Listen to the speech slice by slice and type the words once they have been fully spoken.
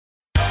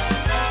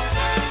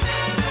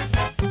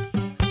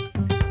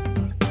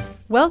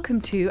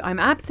Welcome to I'm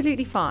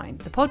Absolutely Fine,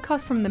 the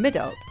podcast from the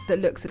mid-adult that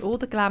looks at all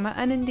the glamour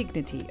and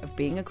indignity of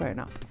being a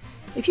grown-up.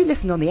 If you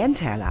listen on the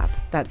Entale app,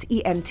 that's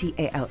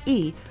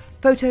ENTALE,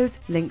 photos,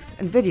 links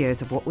and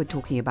videos of what we're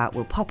talking about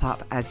will pop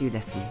up as you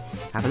listen.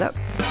 Have a look.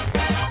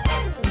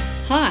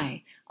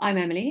 Hi, I'm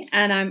Emily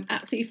and I'm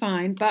absolutely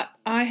fine, but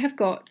I have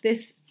got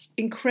this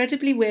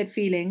incredibly weird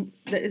feeling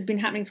that has been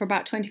happening for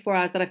about 24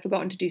 hours that I've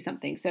forgotten to do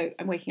something. So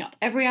I'm waking up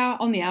every hour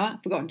on the hour,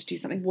 forgotten to do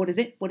something. What is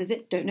it? What is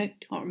it? Don't know,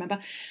 can't remember.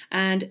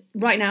 And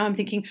right now I'm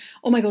thinking,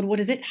 oh my God,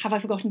 what is it? Have I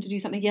forgotten to do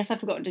something? Yes, I've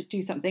forgotten to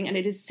do something. And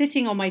it is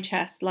sitting on my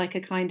chest like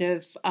a kind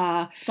of...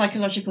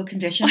 psychological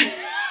condition.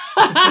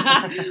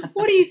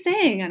 What are you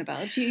saying, Annabelle?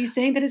 Are you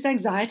saying that it's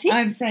anxiety?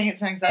 I'm saying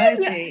it's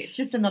anxiety. It's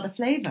just another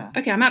flavour.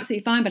 Okay, I'm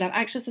absolutely fine, but I'm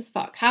anxious as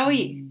fuck. How are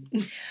you?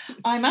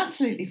 I'm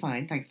absolutely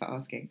fine, thanks for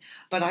asking.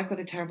 But I've got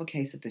a terrible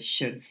case of the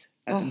shoulds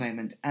at the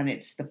moment, and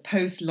it's the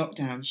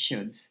post-lockdown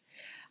shoulds.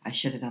 I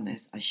should have done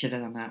this, I should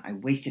have done that, I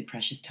wasted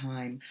precious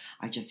time,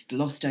 I just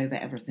glossed over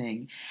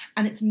everything.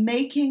 And it's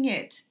making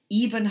it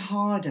even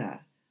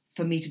harder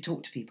for me to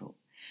talk to people.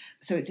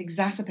 So it's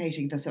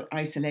exacerbating the sort of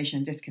isolation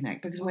and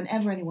disconnect, because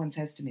whenever anyone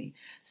says to me,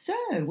 so,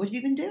 what have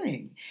you been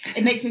doing?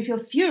 It makes me feel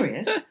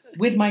furious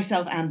with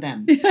myself and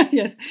them.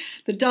 Yes,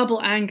 the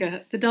double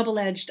anger, the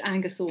double-edged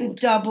anger sword. The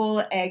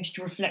double-edged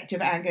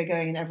reflective anger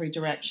going in every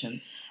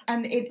direction.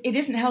 And it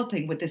isn't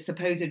helping with this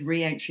supposed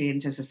re-entry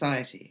into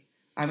society.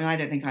 I mean, I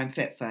don't think I'm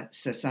fit for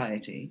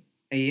society.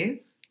 Are you?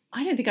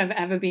 I don't think I've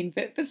ever been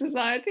fit for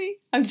society.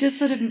 I'm just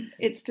sort of,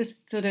 it's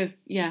just sort of,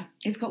 yeah.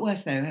 It's got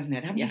worse though, hasn't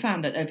it? Haven't you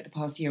found that over the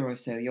past year or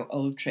so, your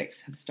old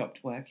tricks have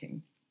stopped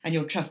working and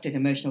your trusted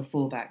emotional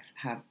fallbacks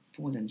have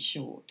fallen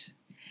short?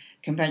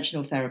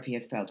 Conventional therapy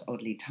has felt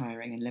oddly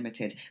tiring and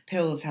limited.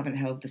 Pills haven't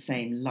held the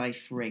same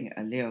life-ring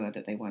allure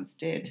that they once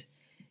did.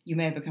 You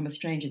may have become a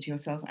stranger to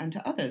yourself and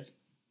to others.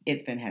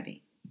 It's been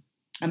heavy.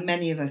 And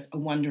many of us are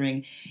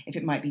wondering if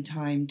it might be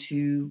time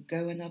to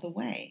go another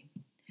way.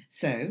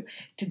 So,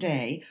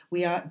 today,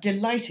 we are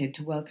delighted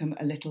to welcome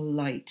a little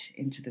light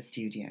into the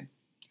studio.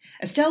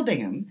 Estelle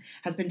Bingham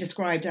has been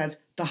described as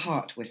the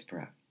heart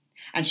whisperer,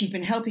 and she's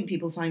been helping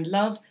people find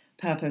love,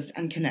 purpose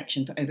and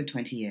connection for over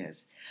 20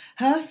 years.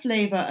 Her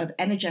flavour of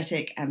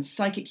energetic and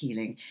psychic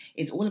healing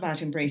is all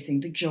about embracing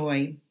the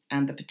joy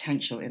and the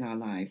potential in our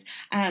lives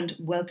and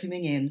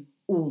welcoming in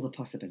all the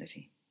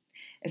possibility.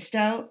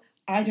 Estelle,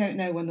 I don't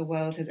know when the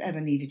world has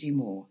ever needed you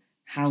more.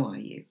 How are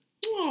you?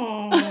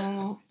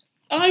 Aww.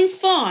 I'm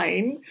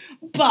fine,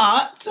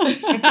 but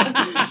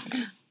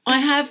I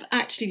have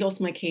actually lost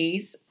my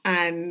keys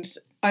and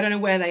I don't know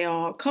where they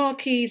are. Car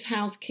keys,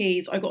 house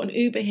keys. I got an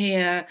Uber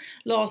here,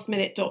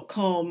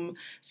 lastminute.com.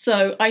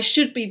 So I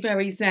should be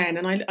very zen.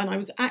 And I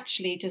was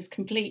actually just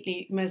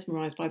completely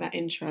mesmerised by that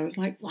intro. I was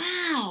like,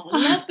 wow,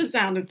 I love the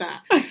sound of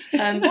that.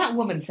 That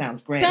woman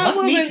sounds great. That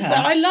Must meet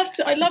her. I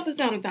love the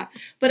sound of that.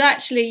 But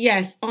actually,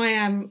 yes,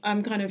 I'm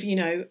kind of,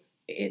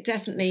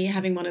 definitely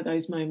having one of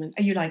those moments.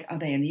 Are you like, are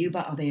they in the Uber?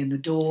 Are they in the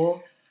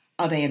door?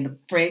 Are they in the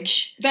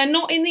fridge? They're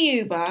not in the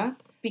Uber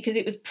because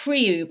it was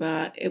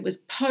pre-Uber. It was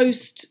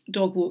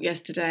post-dog walk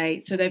yesterday.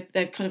 So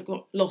they've kind of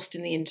got lost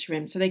in the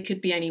interim. So they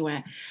could be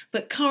anywhere.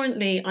 But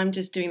currently, I'm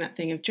just doing that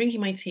thing of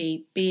drinking my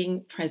tea,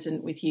 being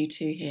present with you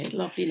two here,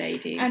 lovely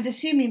ladies. And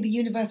assuming the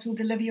universe will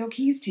deliver your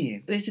keys to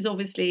you. This is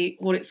obviously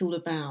what it's all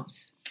about.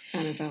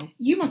 Annabelle.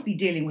 You must be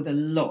dealing with a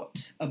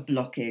lot of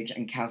blockage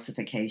and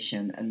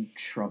calcification and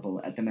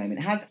trouble at the moment.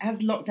 Has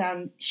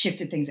lockdown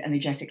shifted things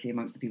energetically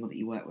amongst the people that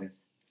you work with?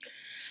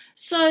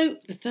 So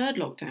the third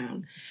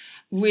lockdown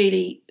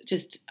really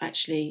just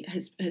actually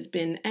has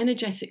been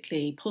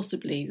energetically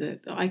possibly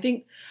I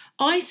think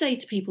I say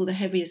to people the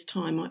heaviest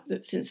time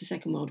since the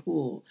Second World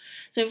War.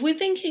 So if we're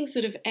thinking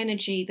sort of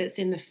energy that's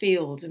in the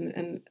field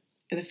and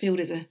the field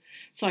is a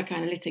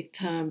psychoanalytic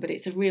term, but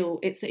it's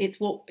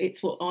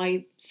what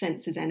I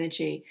sense as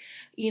energy,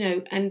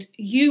 and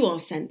you are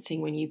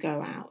sensing when you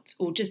go out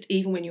or just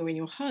even when you're in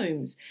your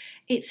homes,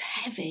 it's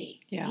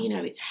heavy,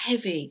 it's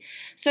heavy.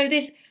 So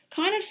this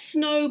kind of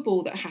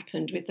snowball that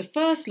happened with the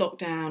first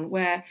lockdown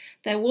where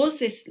there was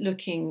this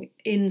looking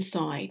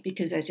inside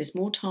because there's just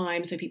more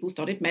time. So people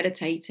started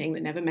meditating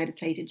that never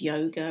meditated,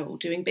 yoga or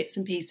doing bits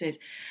and pieces,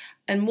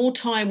 and more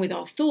time with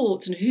our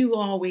thoughts and who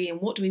are we and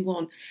what do we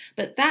want.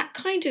 But that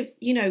kind of,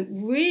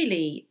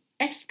 really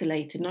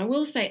escalated. And I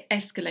will say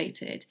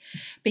escalated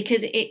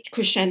because it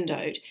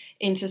crescendoed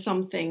into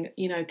something,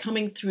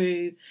 coming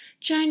through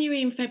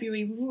January and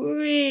February,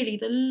 really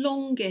the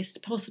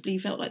longest, possibly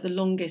felt like the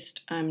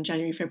longest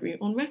January, February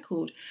on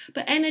record.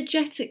 But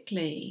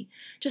energetically,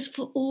 just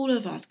for all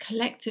of us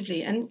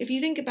collectively. And if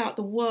you think about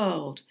the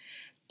world,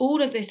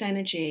 all of this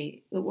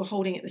energy that we're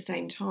holding at the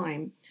same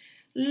time,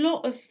 a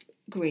lot of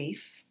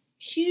grief,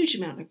 huge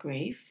amount of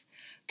grief,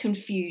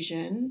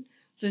 confusion.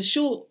 The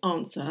short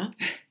answer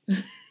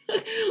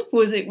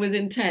was it was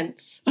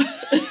intense.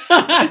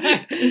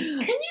 Can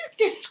you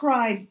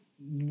describe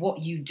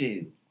what you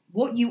do?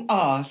 What you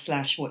are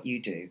 / what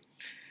you do?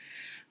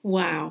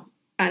 Wow.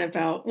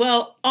 Annabelle.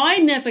 Well, I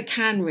never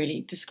can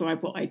really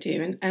describe what I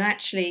do. And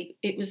actually,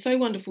 it was so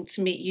wonderful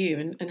to meet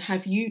you and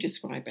have you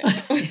describe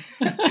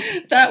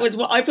it. That was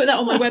what I put that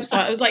on my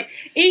website. I was like,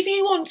 if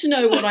you want to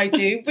know what I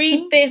do,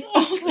 read this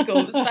article.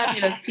 It was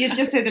fabulous. Yes,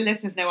 just so the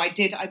listeners know,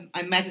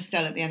 I met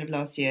Estelle at the end of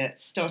last year,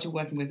 started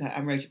working with her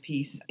and wrote a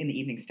piece in the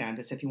Evening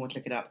Standard. So if you want to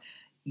look it up,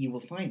 you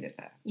will find it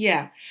there.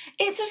 Yeah.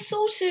 It's a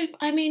sort of,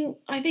 I mean,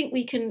 I think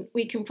we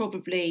can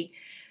probably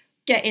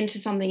get into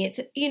something. It's,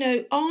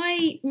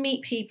 I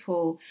meet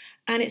people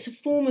and it's a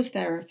form of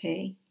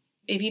therapy.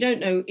 If you don't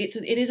know, it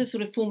is a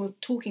sort of form of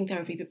talking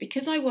therapy, but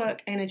because I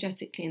work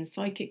energetically and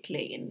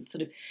psychically and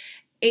sort of,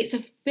 it's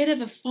a bit of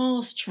a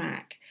fast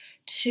track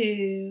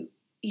to,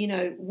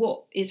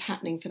 what is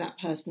happening for that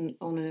person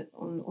on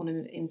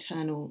an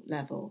internal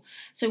level.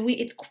 So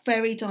it's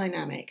very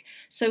dynamic.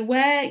 So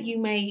where you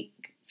may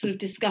sort of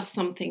discuss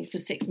something for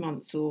 6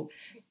 months or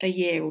a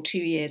year or 2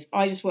 years,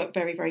 I just work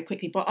very, very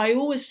quickly. But I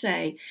always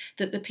say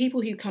that the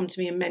people who come to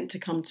me are meant to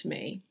come to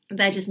me.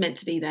 They're just meant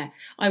to be there.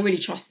 I really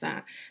trust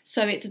that.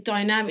 So it's a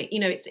dynamic,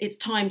 it's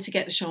time to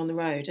get the show on the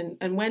road.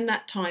 And when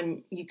that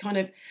time, you kind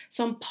of,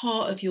 some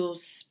part of your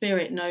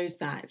spirit knows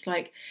that. It's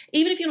like,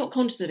 even if you're not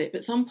conscious of it,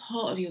 but some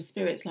part of your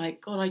spirit's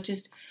like, God,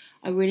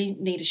 I really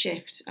need a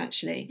shift,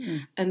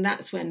 actually. And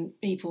that's when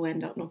people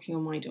end up knocking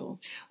on my door.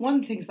 One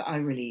of the things that I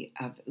really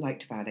have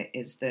liked about it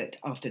is that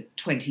after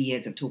 20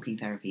 years of talking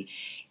therapy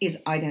is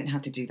I don't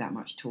have to do that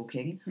much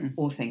talking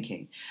or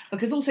thinking.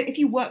 Because also, if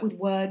you work with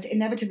words,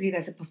 inevitably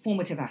there's a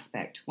performative aspect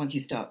once you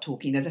start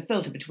talking. There's a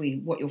filter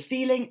between what you're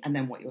feeling and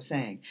then what you're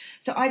saying.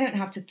 So I don't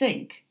have to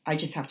think. I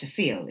just have to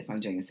feel if I'm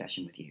doing a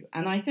session with you.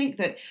 And I think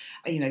that,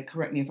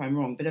 correct me if I'm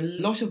wrong, but a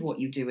lot of what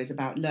you do is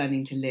about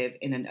learning to live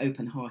in an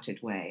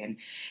open-hearted way and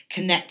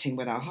connecting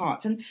with our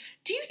hearts. And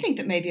do you think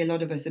that maybe a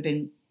lot of us have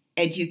been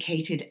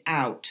educated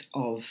out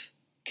of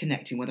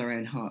connecting with our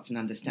own hearts and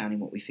understanding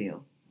what we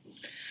feel?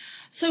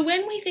 So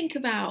when we think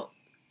about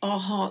our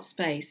heart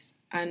space,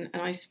 and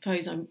I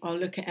suppose I'll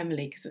look at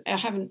Emily, because I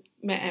haven't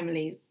met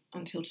Emily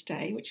until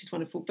today, which is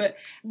wonderful. But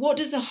what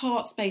does the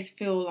heart space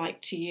feel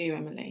like to you,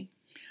 Emily?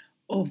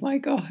 Oh my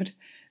God.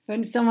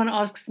 When someone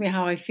asks me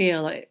how I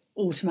feel, it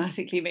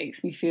automatically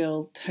makes me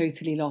feel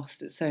totally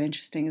lost. It's so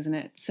interesting, isn't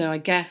it? So I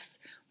guess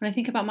when I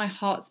think about my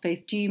heart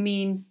space, do you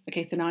mean,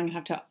 okay, so now I'm going to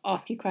have to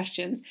ask you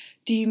questions.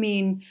 Do you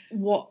mean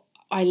what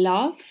I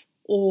love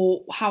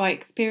or how I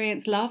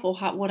experience love or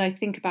what I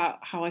think about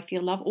how I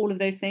feel love, all of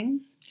those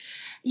things?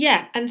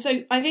 Yeah, and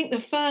so I think the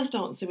first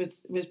answer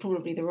was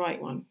probably the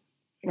right one.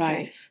 Okay?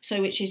 Right.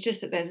 So which is just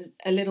that there's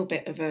a little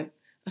bit of a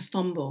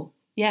fumble.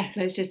 Yes.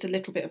 There's just a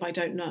little bit of I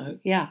don't know.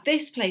 Yeah.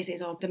 This place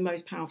is the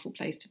most powerful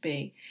place to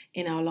be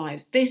in our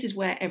lives. This is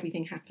where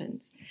everything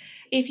happens.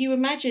 If you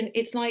imagine,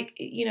 it's like,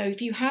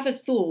 if you have a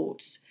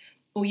thought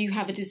or you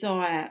have a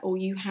desire or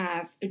you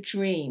have a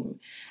dream,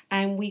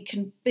 and we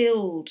can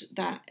build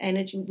that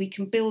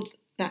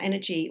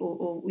energy,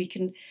 or we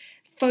can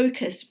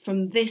focus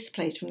from this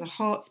place, from the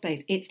heart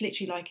space. It's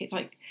literally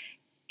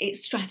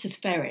it's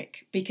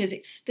stratospheric, because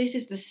this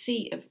is the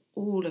seat of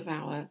all of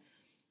our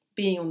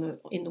being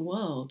in the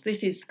world.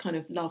 This is kind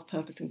of love,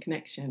 purpose and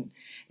connection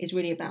is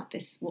really about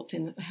this, what's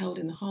held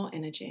in the heart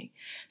energy.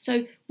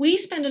 So we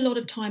spend a lot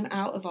of time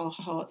out of our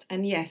hearts,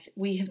 and yes,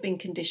 we have been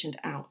conditioned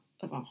out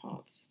of our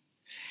hearts.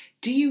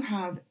 Do you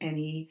have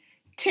any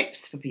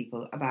tips for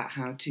people about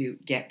how to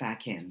get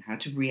back in, how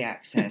to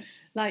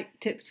reaccess? Like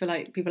tips for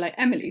people like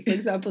Emily, for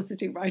example,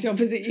 sitting right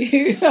opposite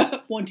you,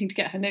 wanting to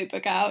get her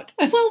notebook out.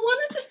 Well, one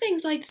of the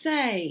things I'd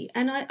say,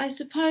 and I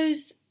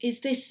suppose, is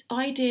this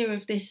idea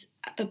of this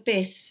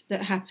abyss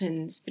that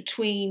happens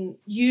between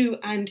you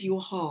and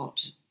your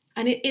heart.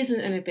 And it isn't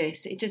an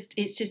abyss,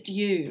 it's just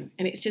you.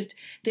 And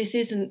this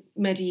isn't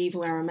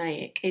medieval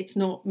Aramaic, it's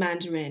not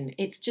Mandarin,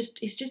 it's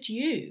just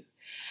you.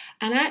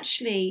 And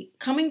actually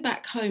coming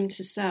back home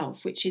to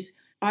self, which is,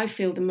 I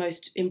feel, the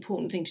most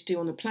important thing to do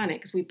on the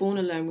planet, because we're born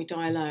alone, we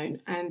die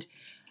alone. And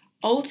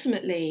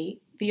ultimately,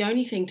 the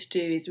only thing to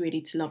do is really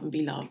to love and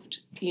be loved,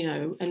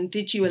 and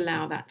did you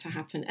allow that to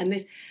happen?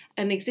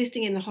 And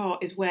existing in the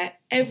heart is where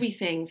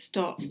everything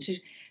starts to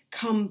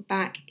come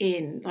back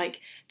in,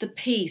 like the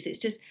peace. It's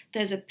just,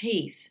 there's a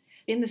peace.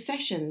 In the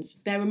sessions,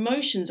 their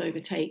emotions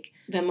overtake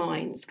their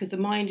minds, because the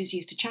mind is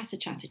used to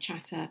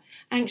chatter,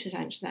 anxious,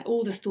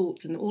 all the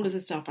thoughts and all of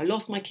the stuff. I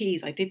lost my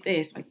keys, I did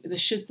this, the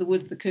shoulds, the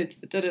woulds, the coulds,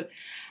 the da-da.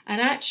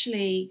 And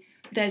actually,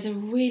 there's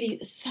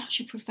such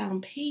a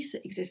profound peace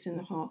that exists in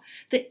the heart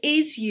that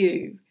is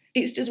you.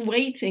 It's just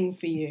waiting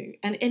for you.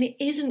 And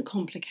it isn't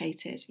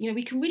complicated.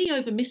 We can really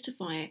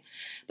over-mystify it.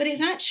 But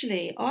it's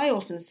actually, I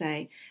often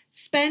say,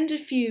 spend a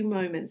few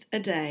moments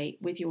a day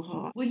with your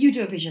heart. Well, you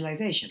do a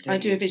visualization, don't you? I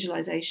do a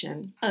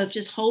visualization of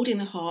just holding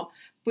the heart,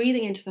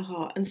 breathing into the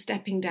heart and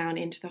stepping down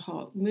into the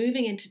heart,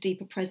 moving into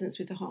deeper presence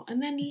with the heart,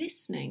 and then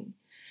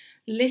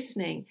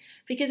listening,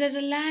 because there's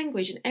a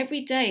language, and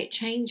every day it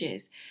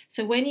changes.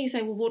 So when you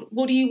say, well,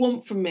 what do you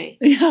want from me?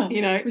 Yeah,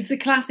 it's the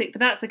classic, but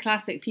that's the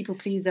classic people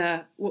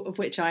pleaser, of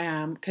which I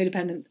am,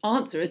 codependent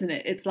answer, isn't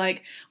it? It's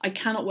like, I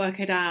cannot work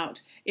it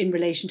out in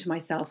relation to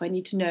myself. I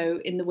need to know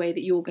in the way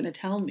that you're going to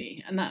tell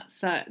me. And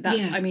that's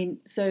I mean,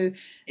 so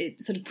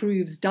it sort of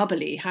proves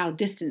doubly how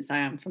distant I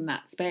am from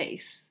that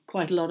space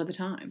quite a lot of the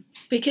time.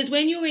 Because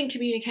when you're in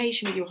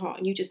communication with your heart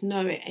and you just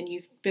know it and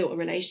you've built a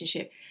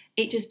relationship,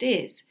 it just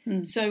is.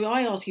 So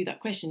I ask you that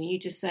question and you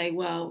just say,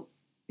 well,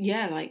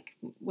 yeah, like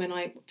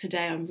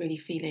today I'm really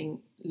feeling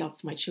love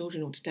for my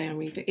children, or today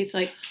it's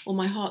like,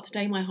 or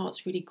today my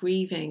heart's really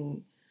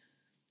grieving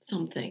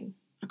something.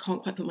 I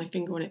can't quite put my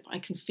finger on it, but I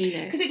can feel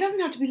it. Because it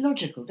doesn't have to be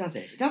logical, does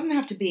it? It doesn't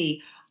have to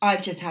be,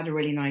 I've just had a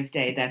really nice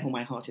day, therefore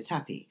my heart is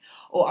happy.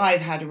 Or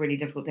I've had a really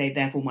difficult day,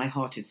 therefore my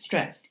heart is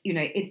stressed. You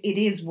know, it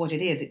is what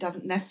it is. It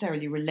doesn't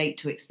necessarily relate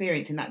to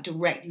experience in that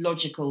direct,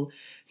 logical,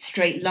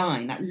 straight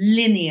line, that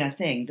linear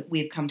thing that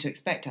we've come to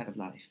expect out of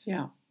life.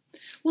 Yeah.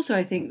 Also,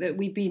 I think that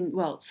we've been,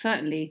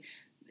 certainly,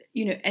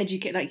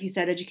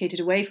 educated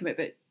away from it.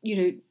 But,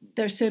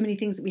 there are so many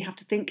things that we have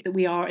to think that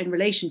we are in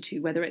relation to,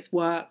 whether it's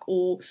work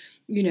or,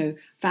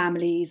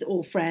 families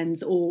or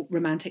friends or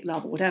romantic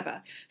love or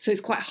whatever. So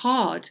it's quite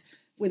hard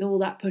with all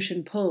that push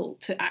and pull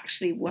to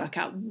actually work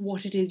out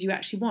what it is you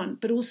actually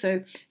want. But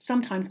also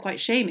sometimes quite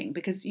shaming,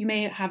 because you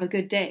may have a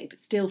good day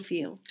but still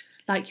feel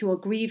like you are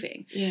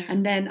grieving. Yeah.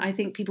 And then I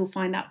think people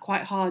find that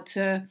quite hard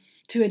to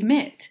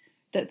admit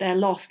that they're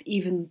lost,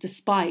 even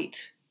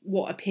despite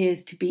what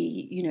appears to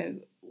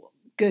be,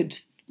 good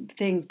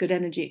things, good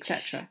energy,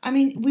 etc. I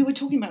mean, we were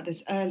talking about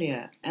this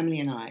earlier, Emily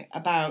and I,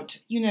 about,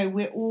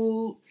 we're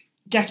all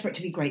desperate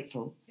to be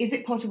grateful. Is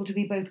it possible to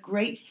be both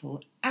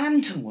grateful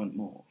and to want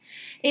more?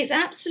 It's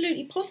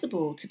absolutely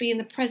possible to be in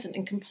the present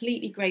and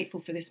completely grateful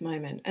for this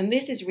moment. And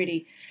this is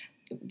really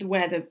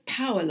where the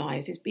power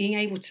lies, is being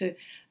able to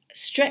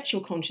stretch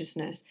your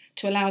consciousness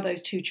to allow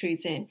those two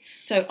truths in.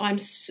 So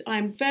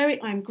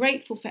I'm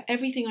grateful for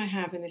everything I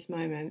have in this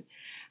moment,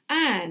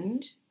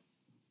 and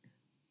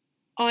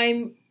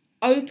I'm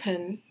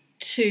open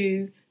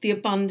to the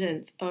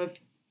abundance of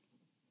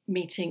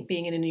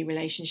being in a new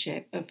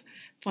relationship, of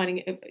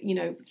finding,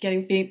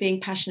 being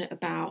passionate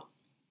about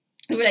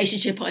the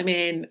relationship I'm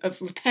in,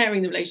 of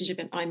repairing the relationship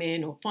I'm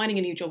in, or finding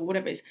a new job, or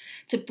whatever it is.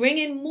 To bring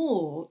in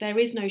more, there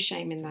is no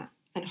shame in that,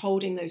 and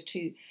holding those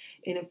two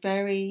in a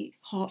very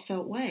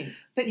heartfelt way.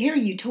 But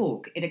hearing you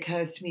talk, it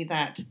occurs to me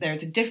that there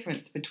is a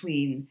difference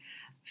between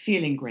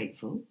feeling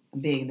grateful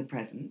and being in the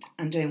present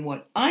and doing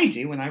what I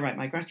do when I write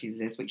my gratitude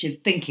list, which is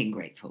thinking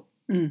grateful.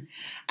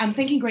 And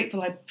thinking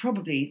grateful,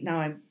 now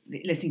I'm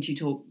listening to you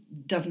talk,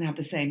 doesn't have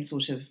the same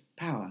sort of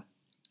power.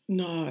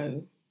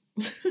 No.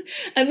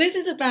 And this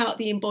is about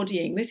the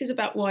embodying. This is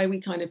about why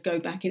we kind of go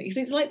back in.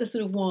 It's like the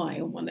sort of why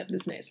on one level,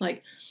 isn't it? It's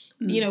like,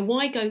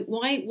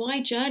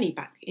 why journey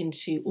back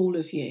into all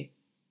of you?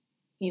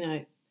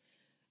 I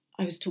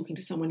was talking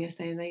to someone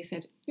yesterday and they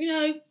said,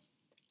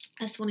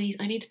 that's one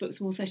I need to book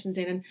some more sessions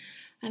in.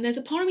 And there's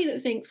a part of me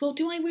that thinks, well,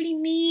 do I really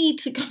need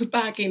to go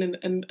back in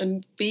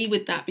and be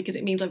with that? Because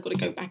it means I've got to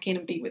go back in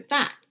and be with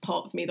that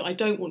part of me that I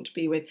don't want to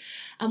be with.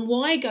 And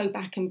why go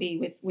back and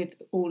be with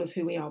all of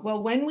who we are?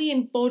 Well, when we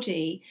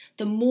embody,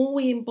 the more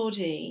we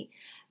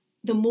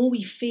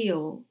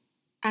feel,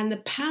 and the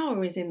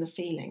power is in the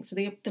feeling. So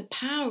the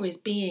power is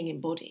being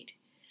embodied.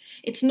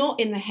 It's not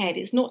in the head.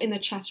 It's not in the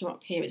chatter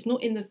up here. It's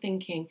not in the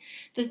thinking.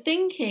 The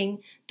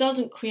thinking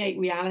doesn't create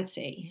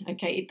reality.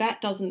 Okay,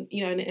 that doesn't,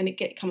 and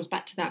it comes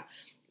back to that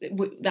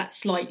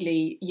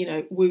slightly,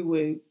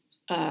 woo-woo,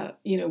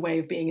 way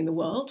of being in the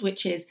world,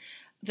 which is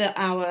that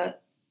our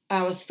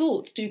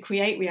thoughts do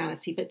create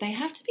reality, but they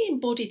have to be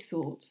embodied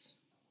thoughts.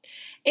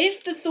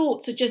 If the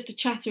thoughts are just a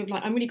chatter of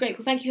like, I'm really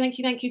grateful, thank you,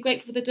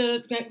 grateful for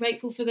the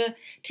grateful for the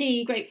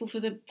tea, grateful for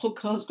the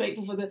podcast,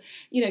 grateful for the,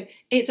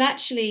 it's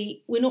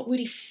actually, we're not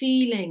really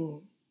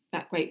feeling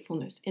that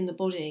gratefulness in the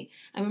body.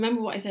 And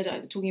remember what I said, I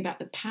was talking about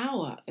the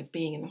power of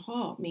being in the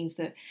heart means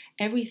that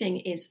everything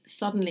is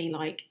suddenly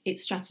like,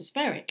 it's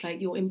stratospheric, like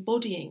you're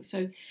embodying.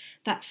 So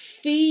that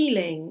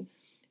feeling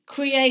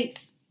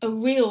creates a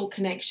real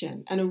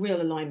connection and a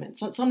real alignment.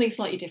 So something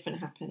slightly different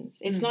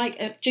happens. It's like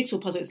a jigsaw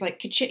puzzle. It's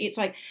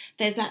like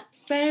there's that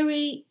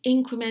very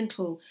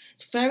incremental,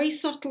 it's very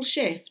subtle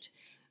shift,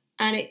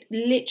 and it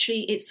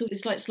literally it's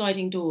like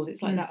sliding doors.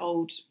 It's like that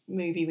old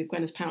movie with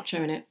Gwyneth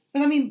Paltrow in it.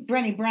 Well, I mean,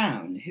 Brené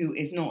Brown, who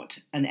is not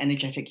an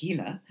energetic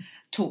healer,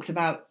 talks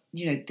about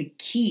the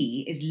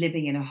key is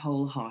living in a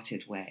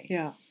wholehearted way.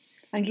 Yeah.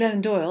 And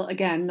Glennon Doyle,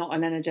 again, not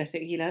an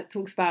energetic healer,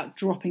 talks about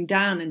dropping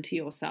down into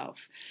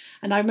yourself.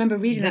 And I remember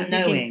reading the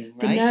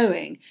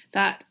knowing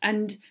that,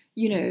 and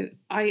there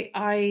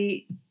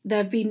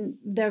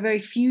are very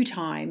few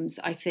times,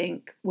 I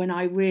think, when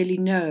I really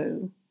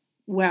know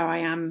where I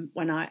am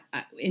when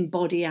in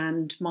body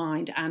and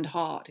mind and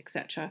heart,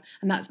 etc.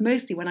 And that's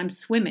mostly when I'm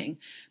swimming,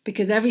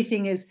 because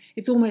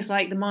it's almost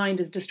like the mind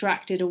is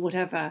distracted or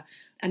whatever.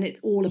 And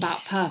it's all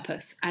about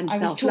purpose and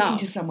self-love. I was talking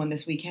to someone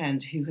this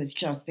weekend who has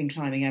just been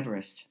climbing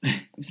Everest.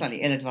 I'm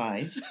slightly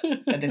ill-advised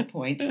at this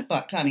point,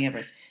 but climbing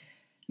Everest.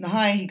 And the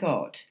higher he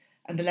got,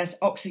 and the less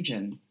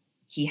oxygen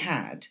he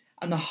had,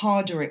 and the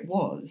harder it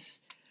was,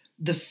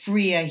 the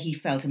freer he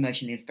felt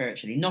emotionally and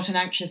spiritually. Not an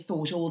anxious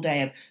thought all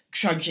day of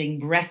trudging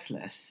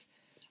breathless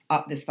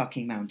up this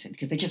fucking mountain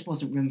because there just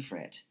wasn't room for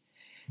it.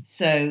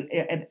 So,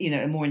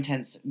 a more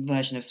intense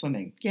version of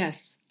swimming.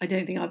 Yes. I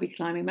don't think I'll be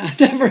climbing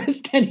Mount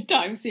Everest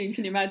anytime soon.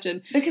 Can you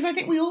imagine? Because I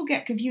think we all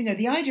get confused.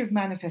 The idea of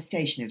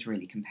manifestation is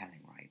really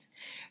compelling, right?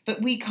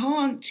 But we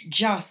can't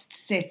just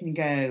sit and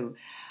go,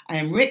 I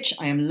am rich,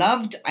 I am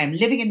loved, I am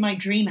living in my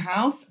dream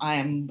house, I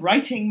am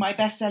writing my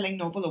best-selling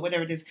novel or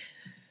whatever it is,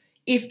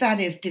 if that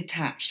is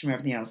detached from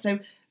everything else. So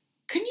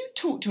can you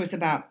talk to us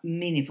about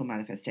meaningful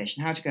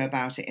manifestation, how to go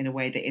about it in a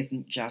way that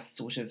isn't just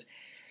sort of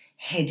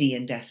heady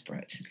and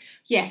desperate?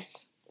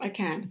 Yes, I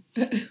can.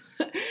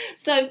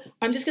 So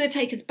I'm just going to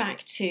take us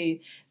back to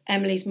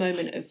Emily's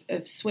moment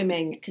of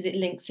swimming, because it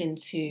links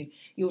into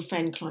your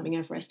friend climbing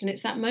Everest. And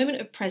it's that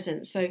moment of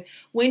presence. So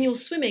when you're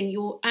swimming,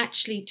 you're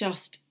actually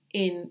just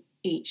in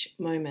each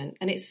moment.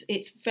 And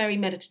it's very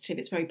meditative.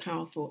 It's very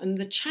powerful. And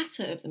the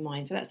chatter of the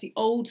mind, so that's the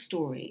old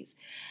stories.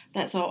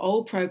 That's our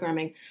old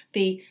programming.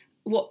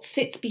 What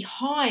sits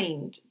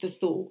behind the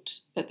thought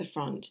at the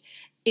front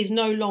is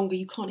no longer,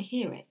 you can't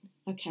hear it.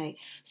 Okay.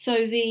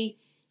 So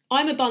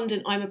I'm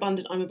abundant,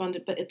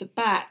 but at the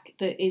back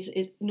that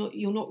is not,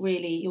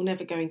 you're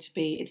never going to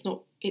be, it's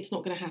not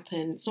going to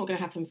happen, it's not going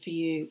to happen for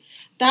you.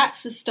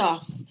 That's the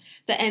stuff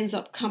that ends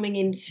up coming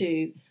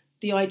into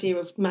the idea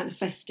of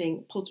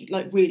manifesting,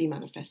 like really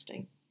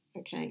manifesting.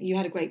 Okay, you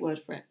had a great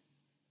word for it.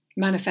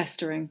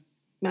 Manifesting.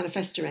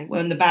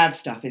 Well, and the bad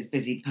stuff is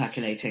busy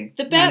percolating.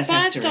 The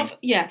bad stuff,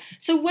 yeah.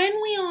 So when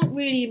we aren't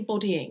really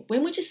embodying,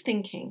 when we're just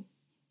thinking,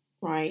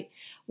 right,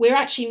 we're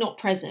actually not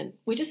present.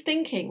 We're just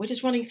thinking. We're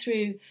just running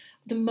through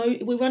the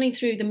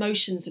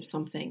motions of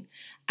something,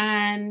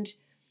 and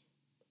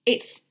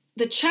it's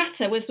the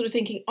chatter. We're sort of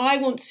thinking, I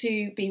want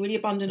to be really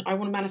abundant. I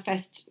want to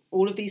manifest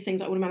all of these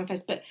things I want to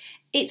manifest, but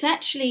it's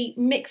actually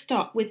mixed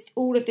up with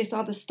all of this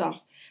other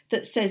stuff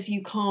that says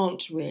you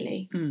can't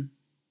really. Mm.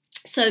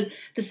 So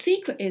the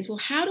secret is, well,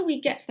 how do we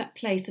get to that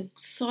place of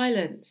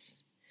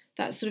silence,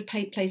 that sort of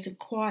place of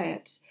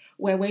quiet,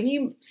 where when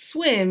you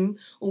swim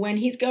or when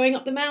he's going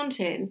up the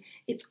mountain,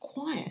 it's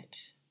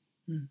quiet.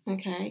 Mm.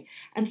 Okay?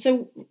 And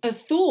so a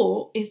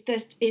thought it's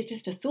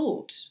just a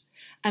thought.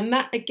 And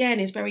that, again,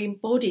 is very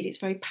embodied. It's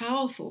very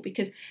powerful,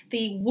 because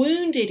the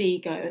wounded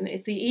ego, and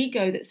it's the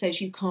ego that says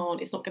you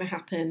can't, it's not going to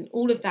happen,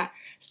 all of that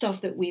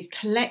stuff that we've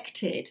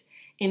collected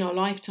in our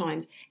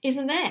lifetimes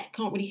isn't there,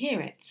 can't really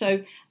hear it.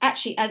 So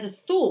actually, as a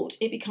thought,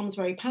 it becomes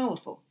very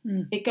powerful.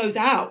 Mm. It goes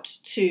out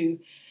to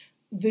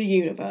the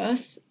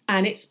universe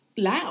and it's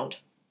loud.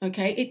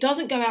 Okay, it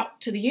doesn't go out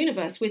to the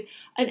universe with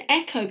an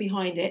echo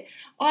behind it.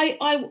 I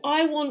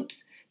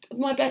want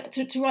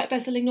to write a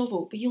best-selling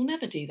novel, but you'll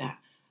never do that.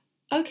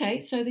 Okay,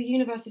 so the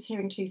universe is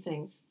hearing two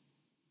things.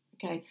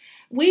 Okay,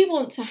 we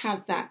want to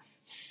have that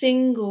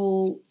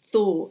single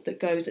thought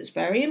that's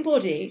very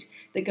embodied,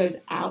 that goes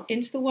out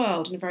into the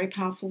world in a very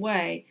powerful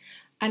way.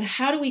 And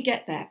how do we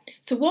get there?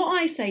 So what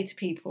I say to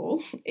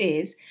people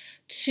is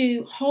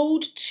to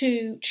hold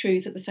two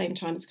truths at the same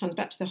time. This comes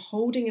back to the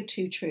holding of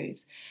two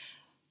truths.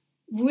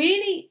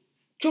 Really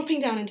dropping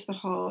down into the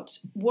heart,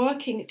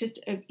 working just,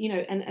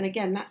 and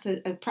again, that's a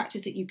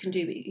practice that you can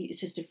do. It's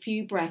just a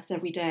few breaths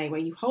every day where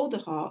you hold the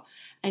heart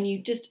and you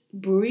just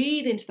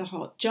breathe into the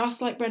heart,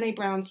 just like Brené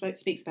Brown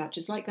speaks about,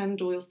 just like Glennon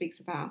Doyle speaks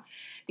about.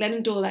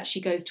 Glennon Doyle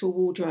actually goes to a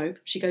wardrobe.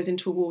 She goes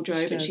into a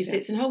wardrobe and she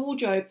sits in her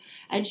wardrobe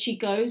and she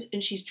goes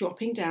and she's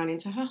dropping down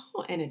into her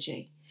heart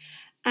energy.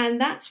 And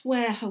that's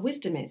where her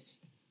wisdom is.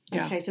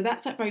 Okay, so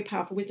that's that very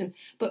powerful wisdom.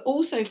 But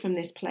also from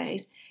this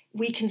place,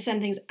 we can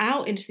send things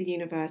out into the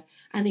universe,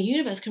 and the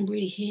universe can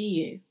really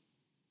hear you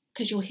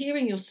because you're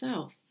hearing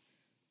yourself.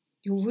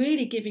 You're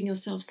really giving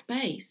yourself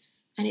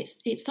space, and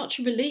it's such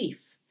a relief.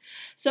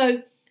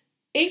 So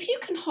if you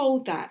can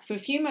hold that for a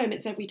few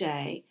moments every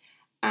day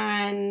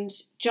and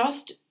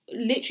just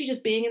literally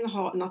just being in the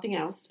heart and nothing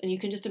else, and you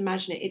can just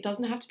imagine it. It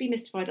doesn't have to be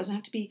mystified, it doesn't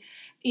have to be,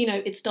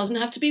 it doesn't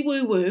have to be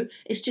woo-woo.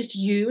 It's just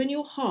you and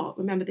your heart.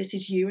 Remember, this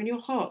is you and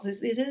your heart. So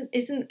this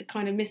isn't a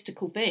kind of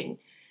mystical thing,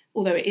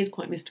 although it is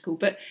quite mystical,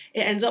 but it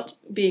ends up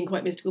being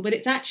quite mystical, but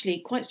it's actually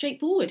quite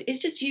straightforward. It's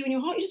just you and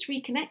your heart. You're just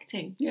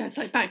reconnecting. Yeah, it's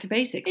like back to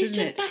basics, isn't it?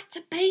 It's just back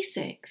to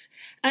basics.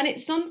 And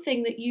it's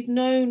something that you've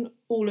known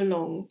all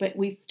along, but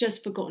we've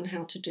just forgotten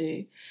how to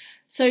do.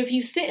 So if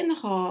you sit in the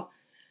heart,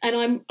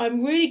 and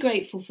I'm really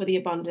grateful for the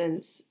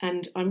abundance,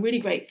 and I'm really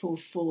grateful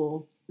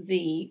for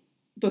the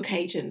book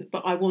agent,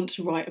 but I want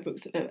to write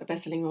a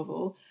best-selling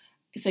novel.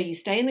 So you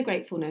stay in the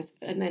gratefulness,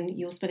 and then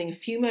you're spending a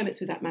few moments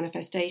with that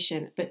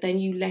manifestation, but then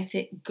you let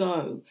it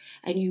go,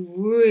 and you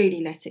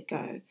really let it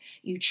go.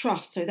 You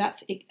trust. So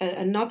that's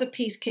another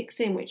piece kicks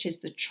in, which is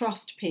the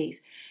trust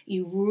piece.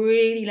 You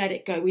really let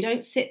it go. We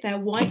don't sit there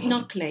white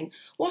knuckling.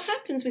 What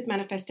happens with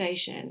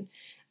manifestation,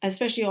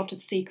 especially after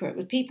The Secret,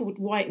 with people would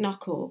white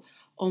knuckle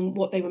on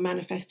what they were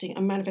manifesting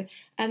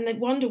and they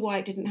wonder why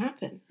it didn't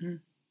happen. Mm.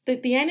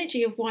 The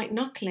energy of white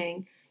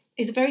knuckling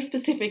is a very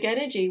specific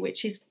energy,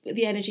 which is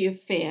the energy of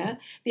fear,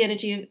 the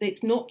energy of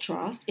it's not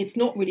trust, it's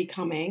not really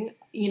coming,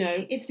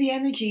 It's the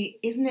energy,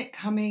 isn't it,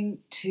 coming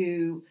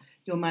to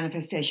your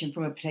manifestation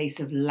from a place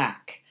of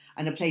lack?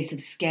 and a place of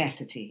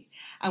scarcity.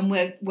 And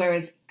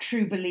whereas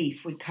true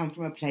belief would come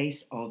from a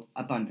place of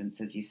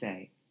abundance, as you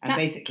say. And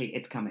basically,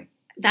 it's coming.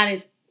 That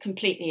is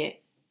completely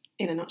it,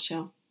 in a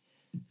nutshell.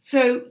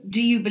 So,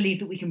 do you believe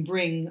that we can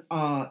bring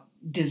our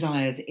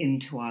desires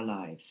into our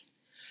lives?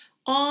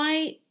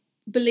 I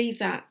believe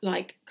that,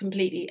 like,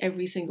 completely,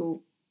 every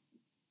single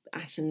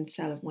atom,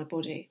 cell of my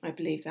body. I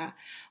believe that.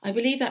 I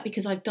believe that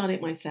because I've done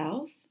it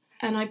myself.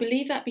 And I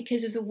believe that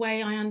because of the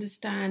way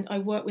I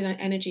work with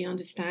energy and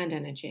understand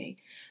energy.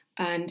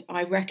 And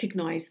I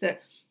recognise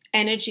that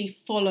energy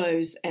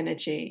follows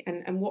energy.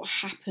 And what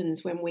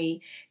happens when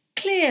we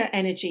clear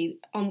energy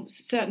on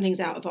certain things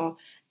out of our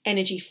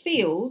energy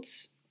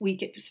fields,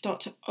 we start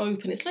to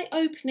open. It's like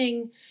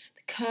opening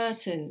the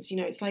curtains.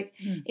 It's like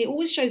it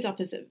always shows up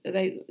as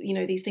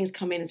these things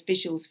come in as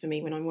visuals for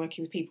me when I'm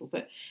working with people.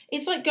 But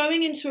it's like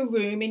going into a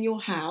room in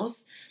your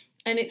house,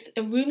 and it's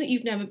a room that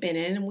you've never been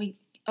in, and we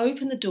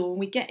open the door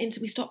and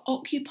we start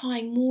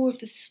occupying more of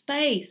the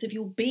space of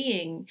your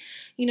being.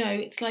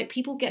 It's like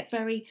people get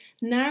very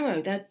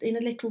narrow. They're in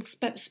a little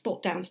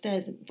spot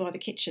downstairs by the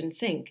kitchen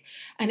sink,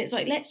 and it's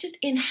like, let's just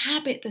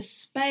inhabit the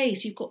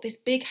space. You've got this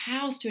big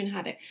house to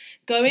inhabit.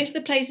 Go into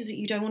the places that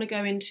you don't want to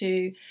go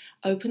into,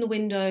 open the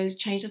windows,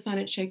 change the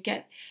furniture,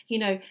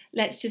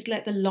 let's just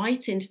let the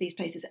light into these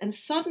places, and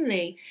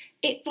suddenly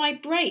it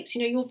vibrates.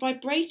 You're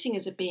vibrating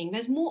as a being.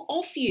 There's more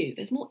of you.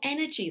 There's more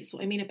energy. That's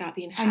what I mean about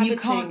the inhabiting.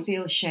 And you can't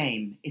feel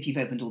shame if you've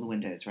opened all the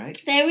windows,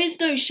 right? There is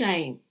no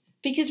shame,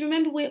 because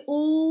remember, we're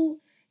all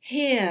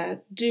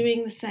here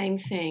doing the same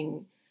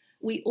thing.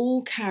 We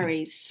all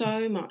carry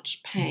so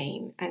much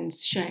pain and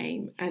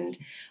shame, and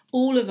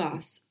all of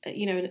us,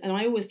 and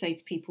I always say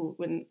to people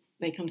when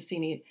they come to see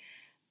me,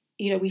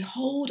 we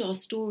hold our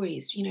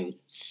stories,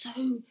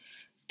 so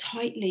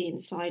tightly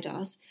inside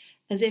us,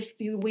 as if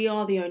we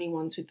are the only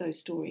ones with those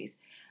stories.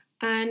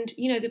 And,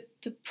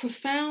 the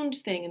profound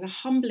thing and the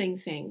humbling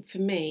thing for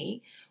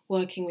me,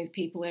 working with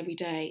people every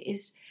day,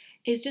 is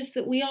just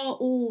that we are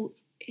all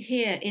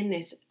here in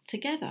this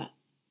together.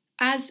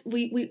 As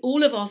we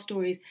all of our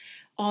stories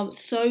are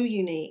so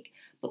unique,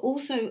 but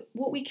also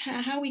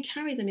how we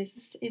carry them is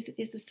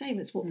the same.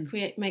 It's what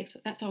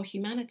that's our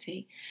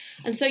humanity.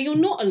 And so you're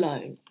not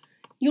alone.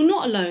 You're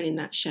not alone in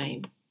that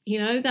shame.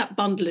 That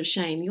bundle of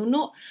shame. You're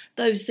not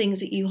those things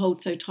that you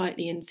hold so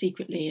tightly and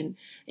secretly and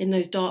in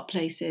those dark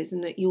places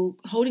and that you're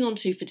holding on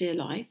to for dear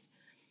life.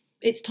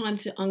 It's time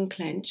to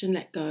unclench and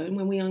let go. And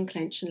when we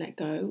unclench and let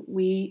go,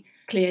 we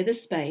clear the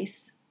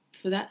space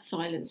for that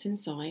silence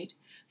inside,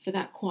 for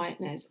that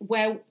quietness,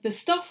 where the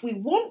stuff we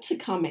want to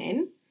come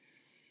in,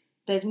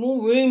 there's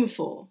more room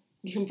for.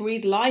 You can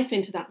breathe life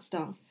into that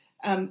stuff.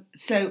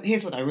 So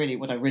here's what I really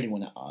want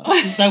to ask,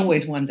 because I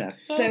always wonder.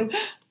 So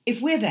if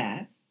we're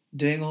there,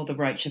 doing all the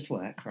righteous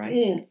work, right?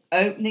 Mm.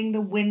 Opening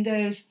the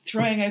windows,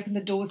 throwing open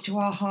the doors to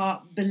our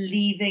heart,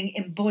 believing,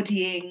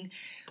 embodying,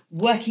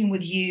 working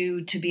with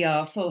you to be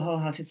our full,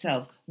 wholehearted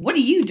selves. What are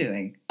you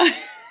doing?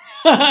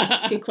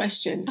 Good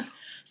question.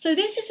 So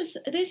this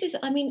is.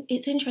 I mean,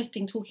 it's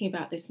interesting talking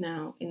about this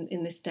now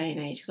in this day and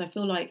age, because I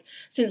feel like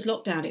since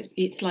lockdown,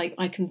 it's like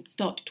I can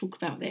start to talk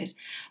about this.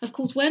 Of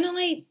course, when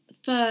I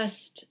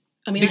first.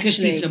 Because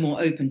people are more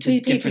open to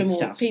different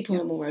stuff. People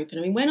are more open.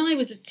 I mean, when I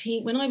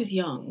was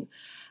young,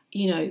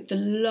 the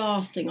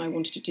last thing I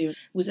wanted to do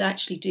was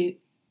actually do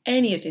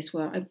any of this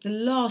work. The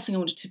last thing I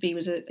wanted to be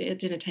was at a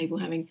dinner table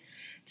having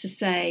to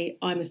say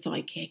I'm a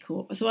psychic.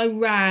 So I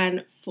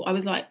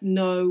was like,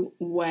 no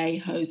way,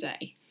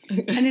 Jose.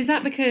 And is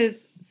that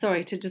because,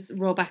 sorry to just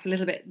roll back a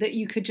little bit, that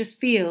you could just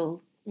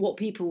feel what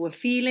people were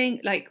feeling?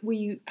 Like,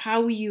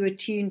 how were you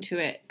attuned to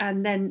it?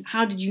 And then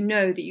how did you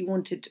know that you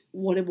wanted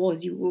what it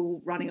was you were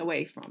running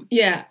away from?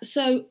 Yeah,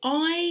 so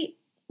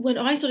when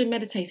I started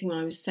meditating when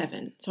I was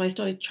 7, so I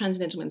started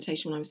transcendental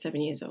meditation when I was 7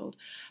 years old,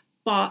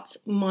 but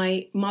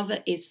my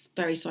mother is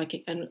very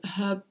psychic and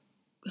her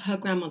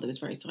grandmother was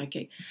very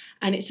psychic,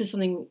 and it's just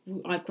something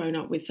I've grown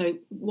up with. So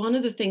one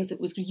of the things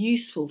that was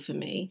useful for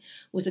me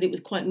was that it was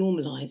quite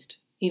normalised.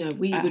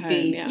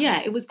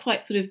 It was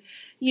quite sort of,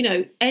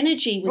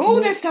 energy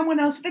was... there's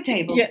someone else at the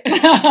table. Yeah.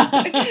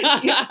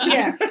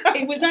 Yeah,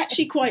 it was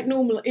actually quite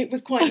normal. It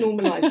was quite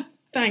normalised.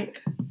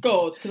 Thank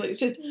God,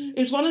 because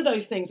it's one of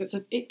those things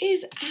it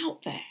is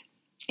out there.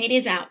 It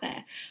is out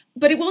there.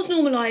 But it was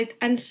normalised,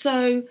 and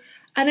so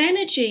an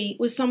energy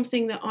was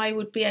something that I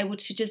would be able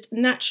to just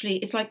naturally,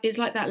 it's like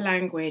that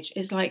language.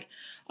 It's like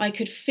I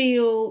could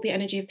feel the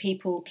energy of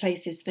people,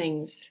 places,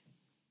 things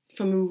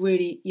from a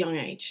really young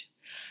age.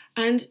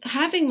 And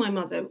having my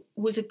mother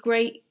was a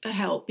great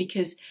help,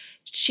 because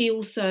she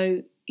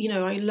also,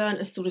 I learned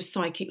a sort of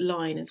psychic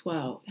line as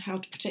well, how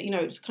to protect,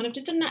 it's kind of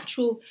just a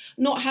natural,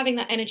 not having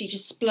that energy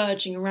just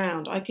splurging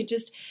around. I could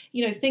just,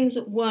 things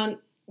that weren't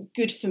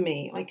good for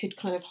me, I could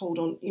kind of hold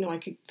on, I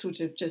could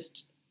sort of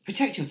just...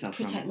 Protect myself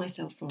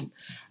from.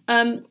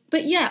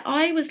 But yeah,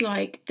 I was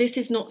like, this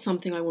is not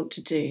something I want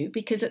to do,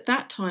 because at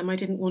that time I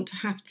didn't want to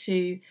have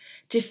to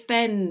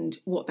defend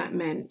what that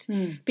meant,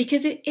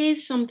 because it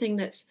is something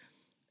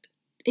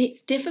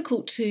it's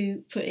difficult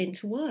to put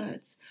into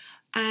words.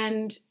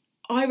 And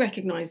I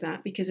recognise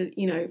that because,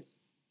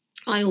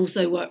 I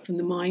also work from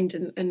the mind,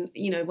 and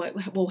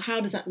well,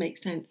 how does that make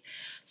sense?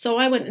 So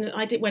I went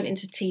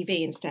into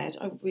TV instead.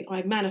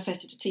 I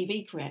manifested a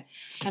TV career,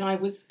 and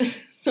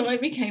I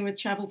became a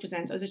travel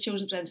presenter. I was a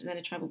children's presenter and then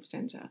a travel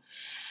presenter,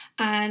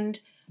 and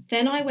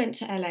then I went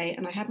to LA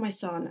and I had my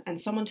son, and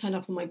someone turned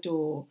up at my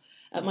door.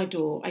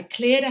 I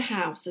cleared a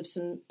house of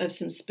some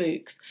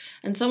spooks,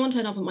 and someone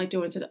turned up at my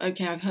door and said,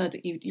 "Okay, I've heard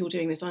that you're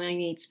doing this.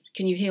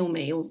 Can you heal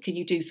me, or can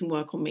you do some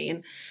work on me?"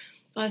 And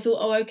I thought,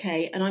 oh,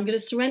 okay, and I'm going to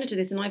surrender to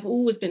this. And I've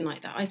always been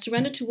like that. I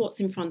surrender to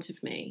what's in front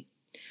of me.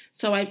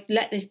 So I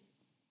let this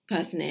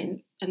person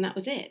in, and that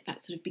was it.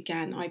 That sort of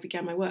began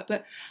my work.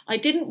 But I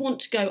didn't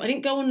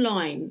go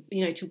online,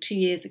 till 2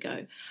 years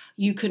ago.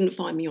 You couldn't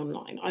find me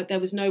online. There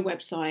was no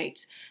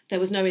website, there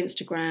was no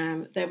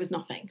Instagram, there was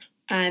nothing.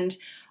 And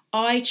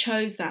I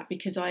chose that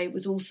because I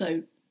was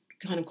also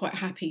kind of quite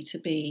happy to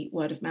be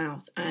word of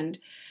mouth, and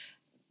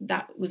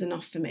that was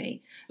enough for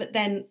me. But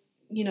then,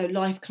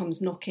 life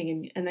comes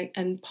knocking,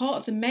 and part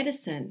of the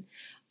medicine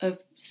of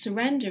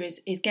surrender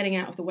is getting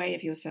out of the way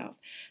of yourself.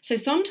 So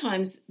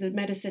sometimes the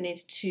medicine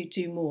is to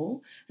do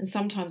more, and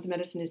sometimes the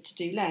medicine is to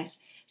do less.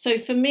 So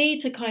for me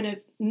to kind of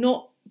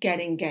not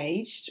get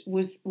engaged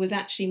was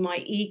actually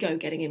my ego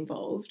getting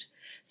involved.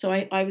 So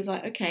I was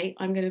like, okay,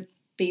 I'm going to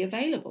be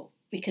available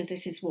because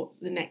this is what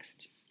the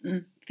next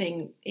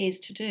thing is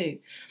to do.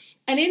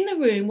 And in the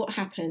room, what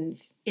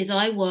happens is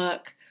I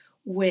work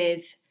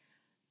with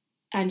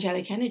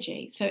angelic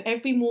energy. So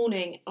every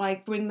morning I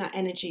bring that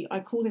energy, I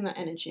call in that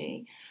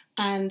energy,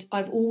 and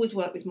I've always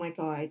worked with my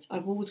guides.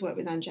 I've always worked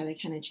with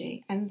angelic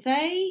energy,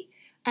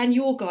 and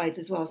your guides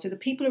as well. So the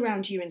people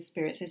around you in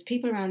spirit, so there's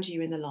people around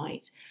you in the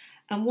light.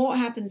 And what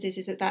happens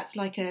is that that's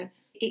like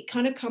it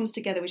kind of comes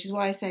together, which is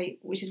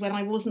when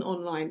I wasn't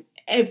online,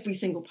 every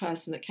single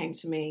person that came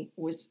to me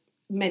was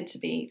meant to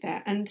be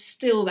there. And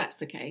still that's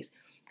the case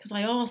because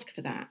I ask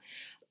for that.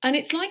 And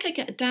it's like I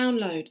get a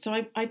download.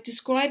 So I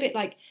describe it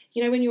like,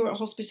 when you're at a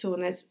hospital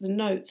and there's the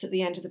notes at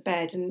the end of the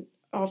bed, and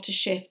after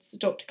shifts, the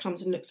doctor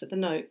comes and looks at the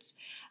notes.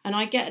 And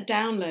I get a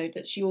download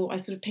I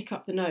sort of pick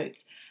up the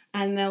notes,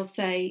 and they'll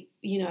say,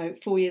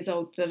 4 years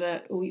old,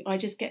 I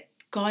just get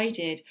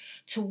guided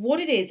to what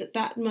it is at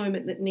that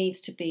moment that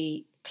needs to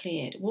be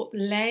cleared, what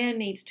layer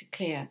needs to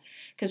clear.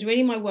 Because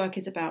really my work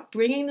is about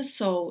bringing the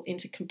soul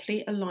into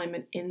complete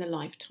alignment in the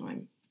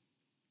lifetime.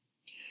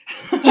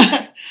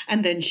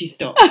 And then she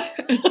stops.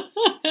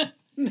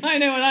 I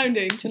know what I'm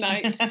doing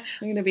tonight. I'm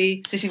going to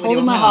be sitting with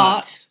holding your my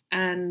heart.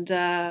 and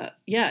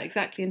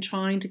exactly, and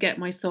trying to get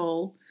my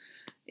soul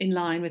in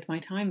line with my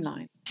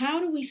timeline. How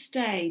do we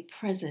stay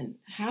present?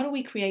 How do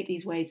we create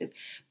these ways of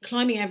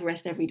climbing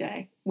Everest every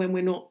day when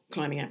we're not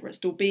climbing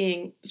Everest, or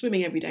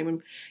swimming every day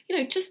when,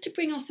 just to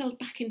bring ourselves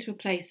back into a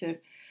place of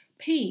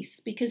peace?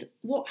 Because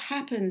what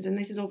happens, and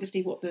this is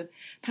obviously what the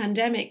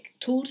pandemic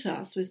taught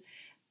us, was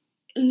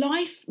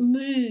life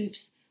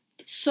moves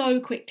so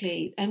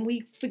quickly and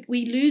we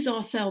lose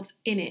ourselves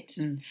in it.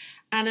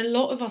 And a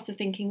lot of us are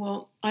thinking,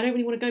 well, I don't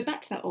really want to go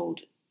back to that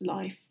old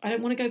life. I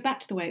don't want to go back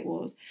to the way it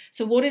was.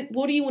 So what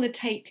do you want to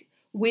take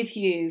with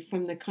you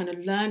from the kind of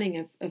learning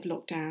of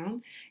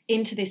lockdown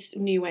into this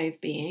new way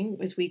of being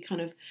as we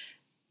kind of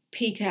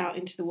peek out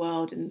into the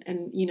world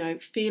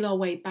and feel our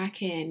way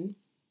back in?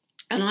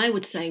 And I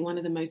would say one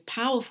of the most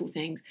powerful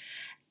things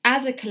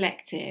as a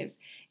collective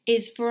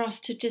is for us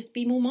to just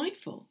be more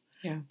mindful.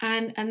 Yeah.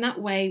 And that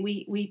way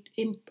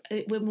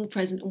we're more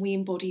present and we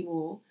embody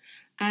more,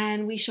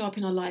 and we show up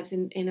in our lives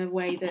in a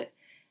way that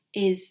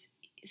is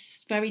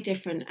very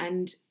different,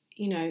 and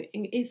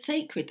it's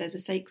sacred. There's a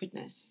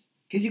sacredness.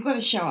 Because you've got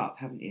to show up,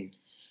 haven't you?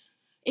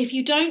 If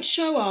you don't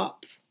show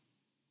up,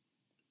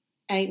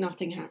 ain't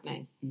nothing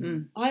happening.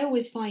 Mm. I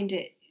always find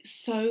it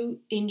so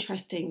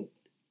interesting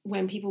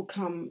when people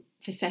come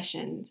for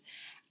sessions,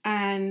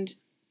 and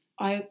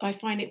I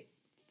find it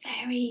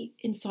very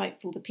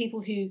insightful, the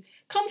people who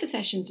come for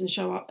sessions and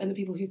show up, and the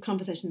people who come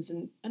for sessions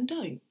and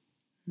don't.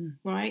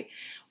 Right?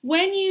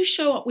 When you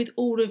show up with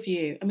all of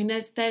you, I mean,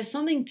 there's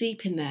something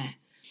deep in there.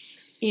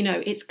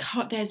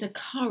 There's a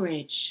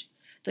courage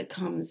that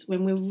comes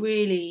when we're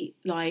really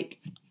like,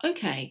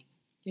 okay,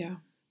 yeah,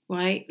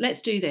 right,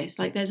 let's do this.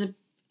 Like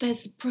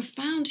there's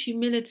profound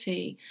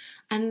humility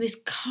and this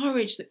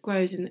courage that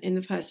grows in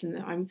the person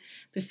that I'm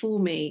before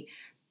me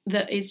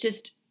that is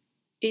just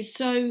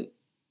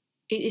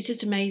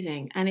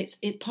amazing, and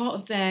it's part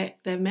of their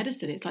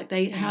medicine. It's like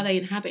how they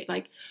inhabit.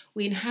 Like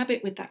we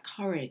inhabit with that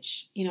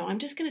courage. I'm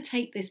just going to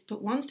take this,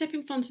 put one step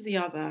in front of the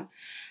other,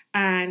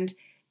 and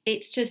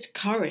it's just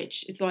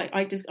courage. It's like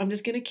I'm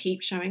just going to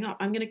keep showing up.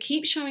 I'm going to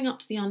keep showing up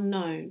to the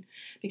unknown,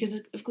 because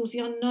of course the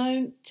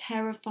unknown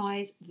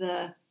terrifies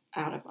the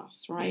out of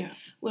us. Right? Yeah.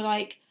 We're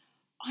like,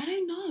 I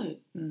don't know.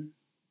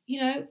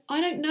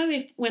 I don't know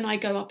if when I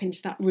go up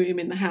into that room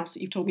in the house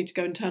that you've told me to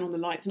go and turn on the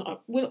lights, and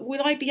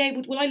will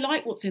I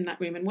like what's in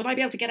that room, and will I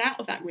be able to get out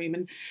of that room?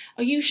 And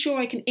are you sure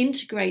I can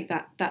integrate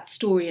that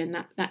story and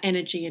that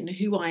energy and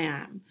who I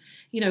am?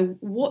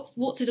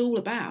 What's it all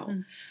about?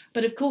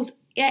 But of course,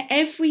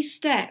 every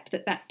step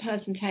that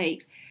person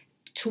takes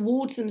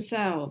towards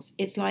themselves,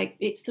 it's like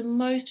it's the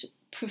most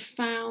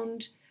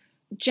profound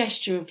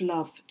gesture of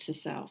love to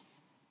self.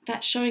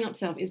 That showing up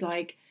self is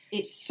like,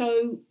 it's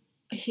so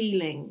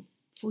healing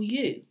for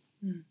you.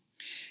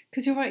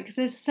 Because you're right, because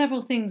there's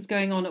several things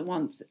going on at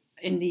once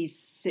in these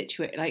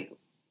situations. Like,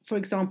 for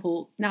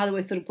example, now that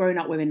we're sort of grown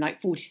up women,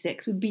 like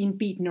 46, we've been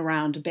beaten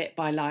around a bit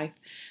by life.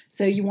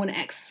 So you want to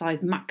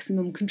exercise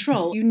maximum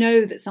control. You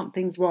know that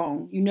something's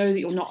wrong. You know that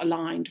you're not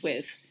aligned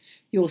with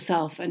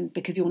yourself, and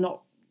because you're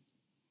not,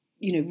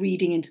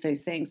 reading into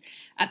those things.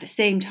 At the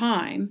same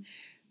time,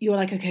 you're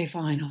like, okay,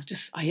 fine,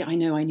 I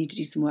know I need to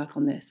do some work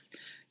on this,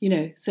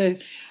 so.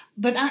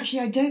 But actually,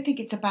 I don't think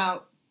it's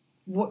about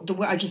what the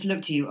way I just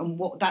looked at you and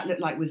what that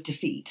looked like was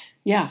defeat.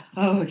 Yeah.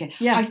 Oh, okay.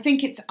 Yeah. I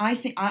think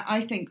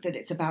that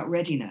it's about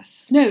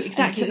readiness. No,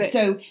 exactly.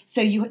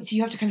 So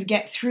you have to kind of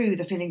get through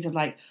the feelings of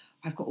like,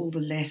 I've got all the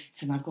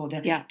lists and I've got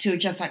that, to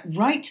just like,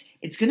 right,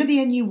 it's going to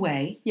be a new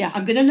way. Yeah.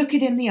 I'm going to look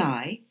it in the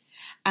eye.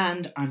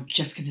 And I'm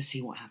just going to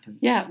see what happens.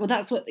 Yeah, well,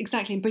 that's what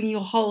exactly, bringing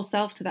your whole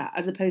self to that,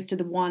 as opposed to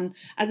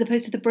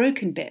the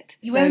broken bit.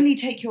 You only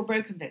take your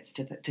broken bits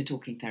to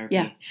talking therapy.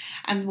 Yeah.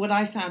 And what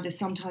I found is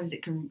sometimes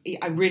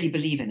I really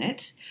believe in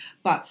it,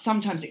 but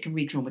sometimes it can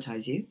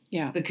re-traumatize you.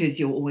 Yeah. Because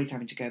you're always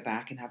having to go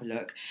back and have a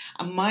look.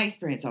 And my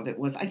experience of it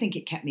was, I think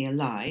it kept me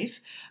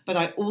alive, but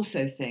I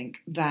also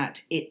think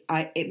that it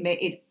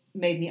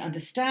made me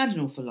understand an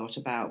awful lot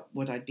about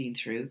what I'd been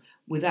through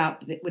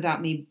without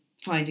me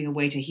finding a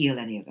way to heal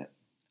any of it.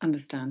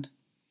 Understand.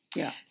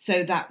 Yeah.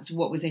 So that's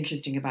what was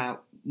interesting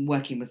about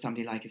working with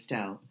somebody like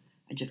Estelle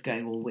and just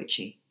going all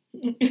witchy.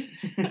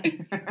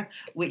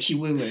 Witchy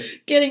woo-woo.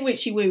 Getting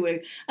witchy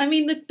woo-woo. I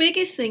mean, the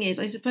biggest thing is,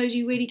 I suppose,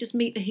 you really just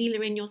meet the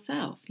healer in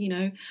yourself,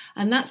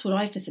 and that's what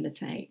I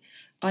facilitate.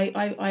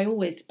 I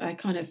always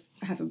kind of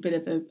have a bit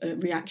of a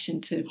reaction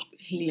to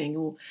healing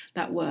or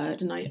that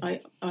word, and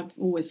I've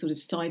always sort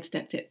of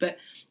sidestepped it. But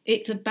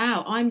it's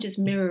about, I'm just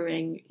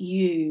mirroring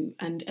you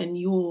and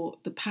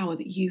the power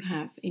that you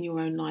have in your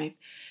own life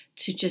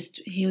to just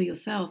heal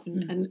yourself.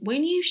 And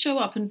when you show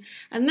up, and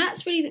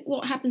that's really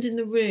what happens in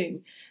the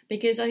room,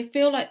 because I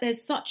feel like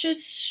there's such a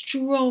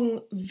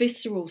strong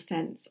visceral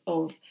sense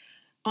of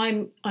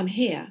I'm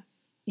here.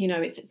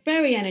 It's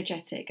very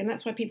energetic, and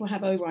that's why people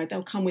have override.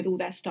 They'll come with all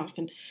their stuff,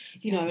 and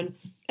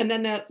and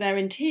then they're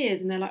in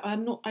tears, and they're like,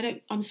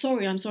 I'm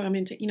sorry, I'm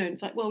into,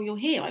 it's like, well, you're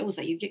here. I always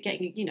say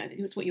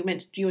it's what you're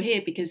meant to do. You're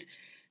here because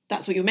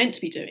that's what you're meant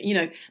to be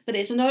doing, but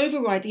it's an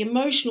override. The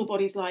emotional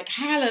body's like,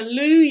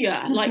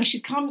 hallelujah, like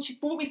she's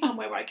brought me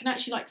somewhere where I can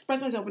actually like express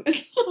myself,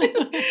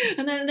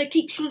 and then they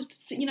keep trying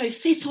to,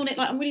 sit on it,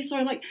 like, I'm really sorry,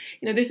 I'm like,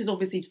 this is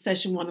obviously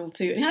session 1 or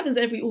 2, and it happens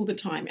all the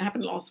time. It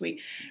happened last week,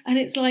 and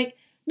it's like,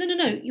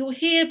 no, you're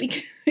here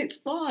because it's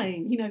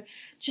fine,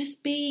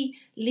 just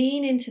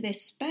lean into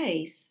this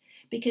space,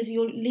 because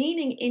you're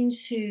leaning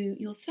into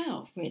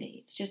yourself, really.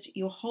 It's just,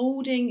 you're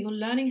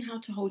learning how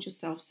to hold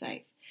yourself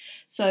safe.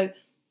 So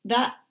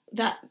that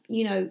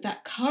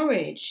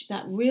courage,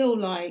 that real,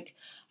 like,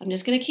 I'm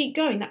just going to keep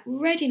going, that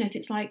readiness,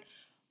 it's like,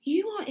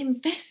 you are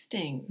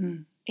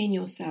investing in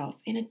yourself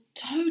in a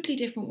totally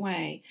different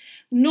way,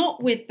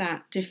 not with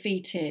that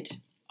defeated,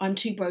 I'm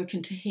too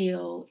broken to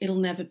heal, it'll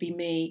never be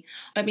me.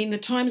 I mean, the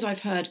times I've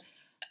heard,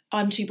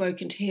 I'm too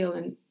broken to heal,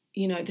 and,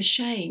 the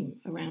shame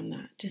around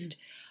that, just,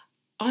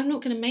 I'm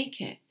not going to make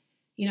it.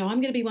 I'm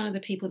going to be one of the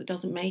people that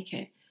doesn't make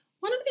it.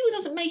 One of the people who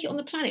doesn't make it on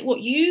the planet.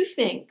 What you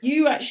think,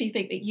 you actually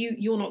think that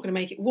you're not going to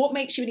make it. What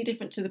makes you any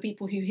different to the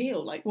people who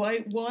heal? Like,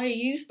 why are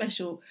you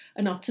special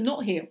enough to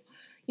not heal?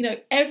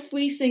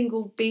 Every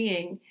single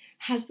being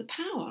has the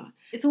power.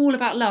 It's all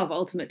about love,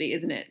 ultimately,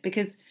 isn't it?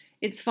 Because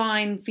it's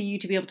fine for you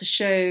to be able to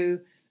show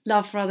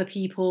love for other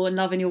people and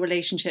love in your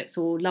relationships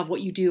or love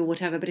what you do or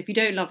whatever. But if you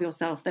don't love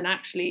yourself, then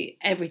actually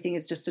everything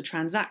is just a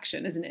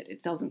transaction, isn't it?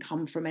 It doesn't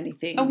come from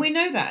anything. And we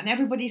know that, and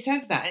everybody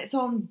says that. It's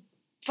on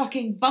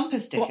fucking bumper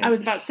stickers. Well, I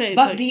was about to say.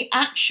 But the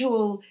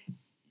actual,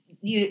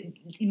 you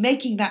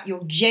making that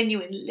your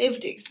genuine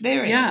lived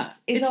experience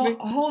is a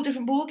whole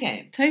different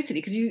ballgame. Totally,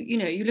 because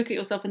you look at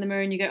yourself in the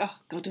mirror and you go, oh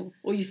God,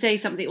 or you say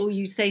something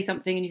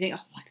and you think,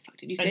 oh, why the fuck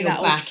did you say that?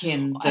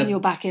 And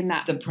you're back in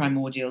that. The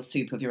primordial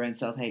soup of your own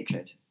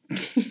self-hatred.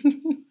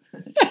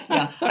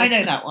 Yeah, I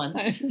know that one.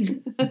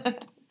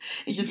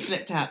 It just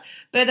slipped out.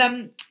 But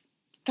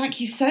thank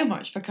you so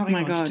much for coming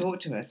on to talk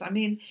to us. I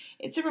mean,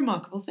 it's a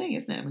remarkable thing,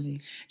 isn't it, Emily?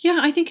 Yeah,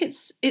 I think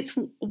it's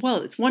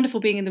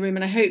wonderful being in the room,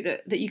 and I hope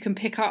that you can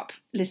pick up,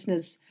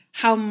 listeners,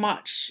 how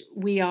much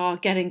we are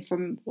getting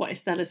from what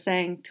Estelle is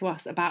saying to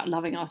us about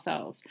loving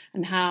ourselves,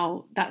 and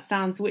how that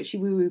sounds witchy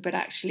woo-woo, but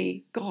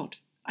actually, God,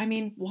 I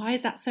mean, why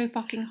is that so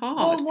fucking hard?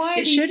 Well, why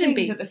are these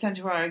things at the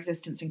centre of our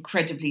existence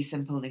incredibly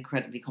simple and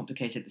incredibly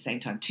complicated at the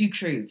same time? 2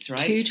 truths, right?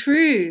 2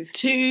 truths.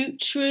 2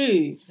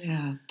 truths.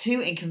 Yeah,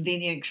 2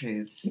 inconvenient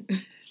truths.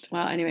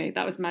 Well, anyway,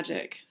 that was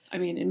magic. I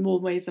mean, in more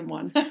ways than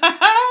one.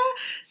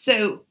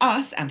 So,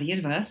 us and the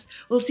universe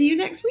will see you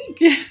next week.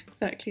 Yeah,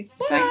 exactly.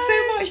 Bye. Thanks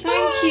so much.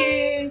 Thank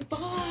you.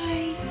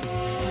 Bye.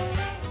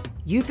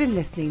 You've been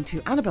listening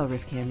to Annabel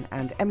Rivkin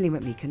and Emily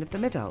McMeekan of The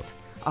Midult.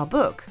 Our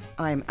book,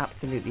 I'm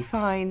Absolutely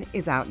Fine,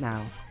 is out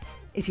now.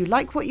 If you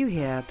like what you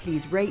hear,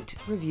 please rate,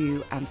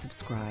 review and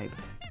subscribe.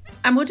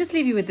 And we'll just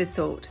leave you with this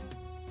thought.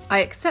 I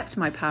accept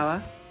my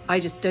power, I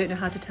just don't know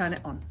how to turn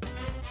it on.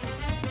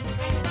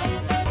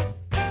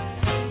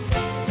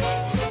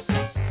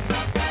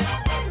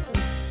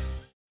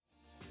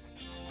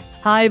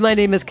 Hi, my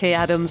name is Kay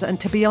Adams, and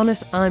to be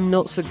honest, I'm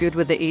not so good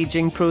with the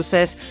ageing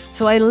process,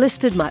 so I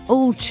enlisted my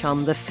old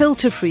chum, the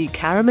filter-free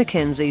Cara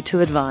McKenzie, to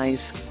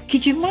advise.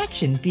 Could you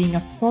imagine being a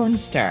porn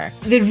star?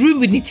 The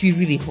room would need to be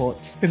really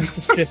hot for me to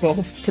strip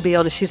off. To be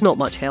honest, she's not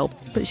much help,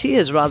 but she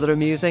is rather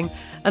amusing.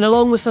 And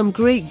along with some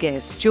great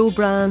guests, Joe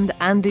Brand,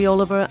 Andy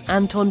Oliver,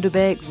 Anton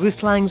Dubeck,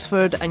 Ruth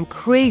Langsford and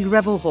Craig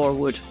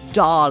Revel-Horwood,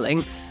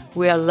 darling,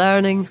 we are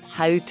learning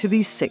how to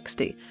be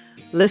 60.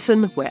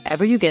 Listen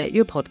wherever you get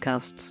your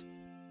podcasts.